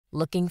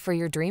Looking for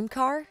your dream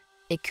car?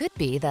 It could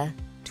be the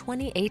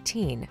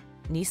 2018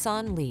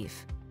 Nissan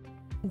Leaf.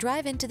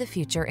 Drive into the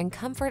future in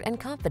comfort and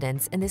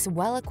confidence in this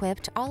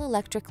well-equipped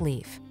all-electric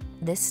Leaf.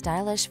 This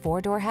stylish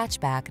four-door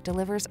hatchback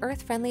delivers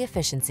earth-friendly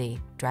efficiency,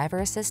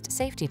 driver assist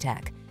safety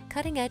tech,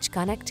 cutting-edge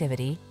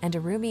connectivity, and a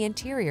roomy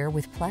interior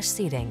with plush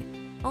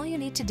seating. All you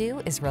need to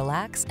do is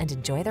relax and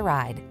enjoy the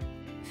ride.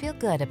 Feel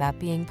good about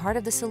being part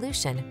of the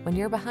solution when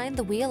you're behind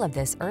the wheel of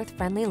this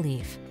earth-friendly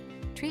Leaf.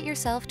 Treat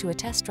yourself to a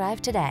test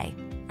drive today.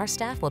 Our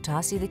staff will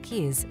toss you the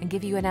keys and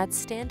give you an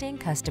outstanding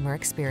customer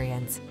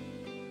experience.